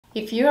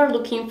If you are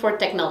looking for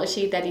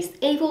technology that is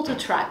able to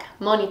track,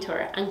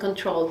 monitor, and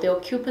control the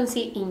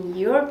occupancy in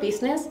your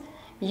business,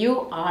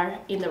 you are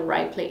in the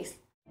right place.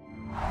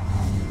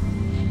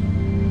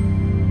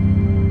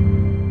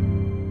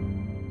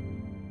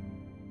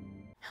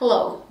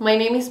 Hello, my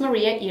name is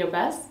Maria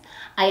Irbas.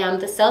 I am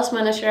the sales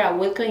manager at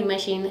Wilco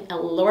Imaging, a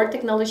lower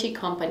technology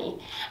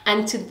company,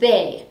 and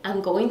today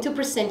I'm going to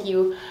present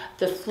you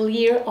the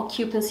FLIR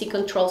occupancy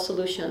control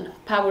solution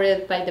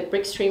powered by the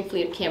Brickstream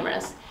FLIR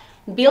cameras,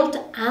 built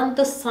and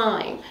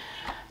designed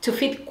to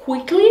fit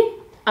quickly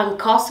and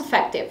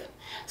cost-effective.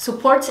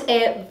 Supports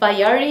a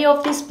variety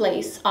of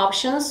displays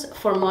options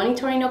for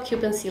monitoring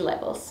occupancy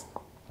levels.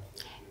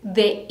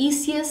 The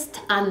easiest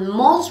and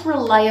most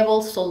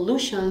reliable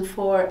solution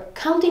for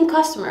counting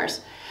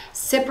customers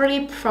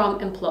separately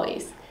from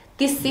employees.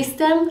 This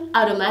system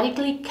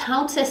automatically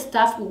counts a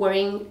staff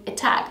wearing a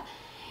tag.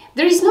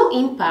 There is no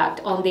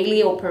impact on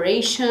daily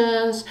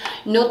operations,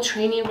 no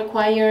training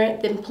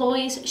required. The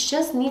employees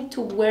just need to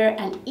wear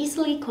an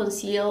easily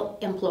concealed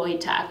employee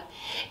tag.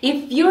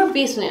 If your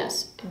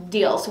business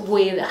deals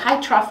with high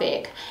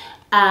traffic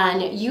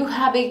and you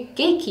have a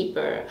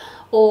gatekeeper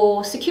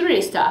or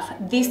security staff,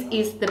 this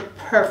is the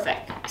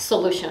perfect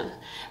solution.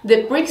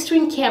 The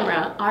Brickstream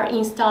camera are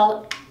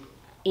installed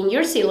in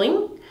your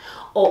ceiling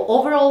or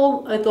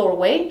overall a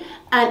doorway,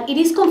 and it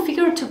is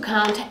configured to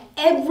count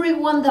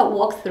everyone that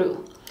walks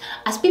through.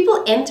 As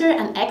people enter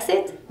and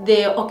exit,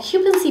 the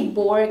occupancy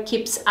board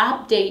keeps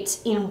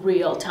updates in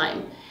real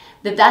time.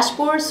 The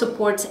dashboard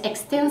supports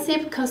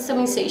extensive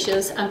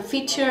customizations and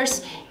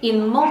features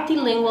in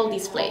multilingual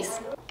displays.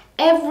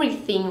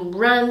 Everything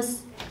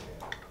runs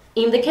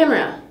in the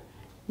camera.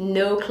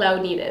 No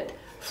cloud needed.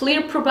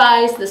 FLIR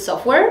provides the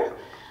software.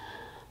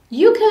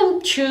 You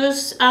can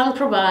choose and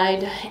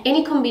provide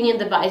any convenient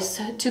device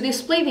to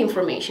display the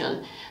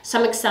information.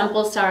 Some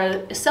examples are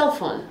a cell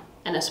phone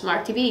and a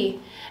smart TV,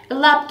 a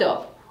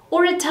laptop,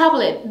 or a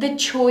tablet. The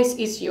choice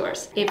is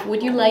yours. If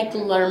would you like to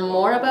learn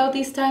more about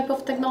this type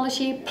of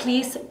technology,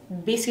 please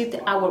visit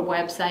our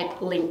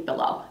website linked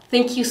below.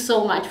 Thank you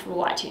so much for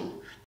watching.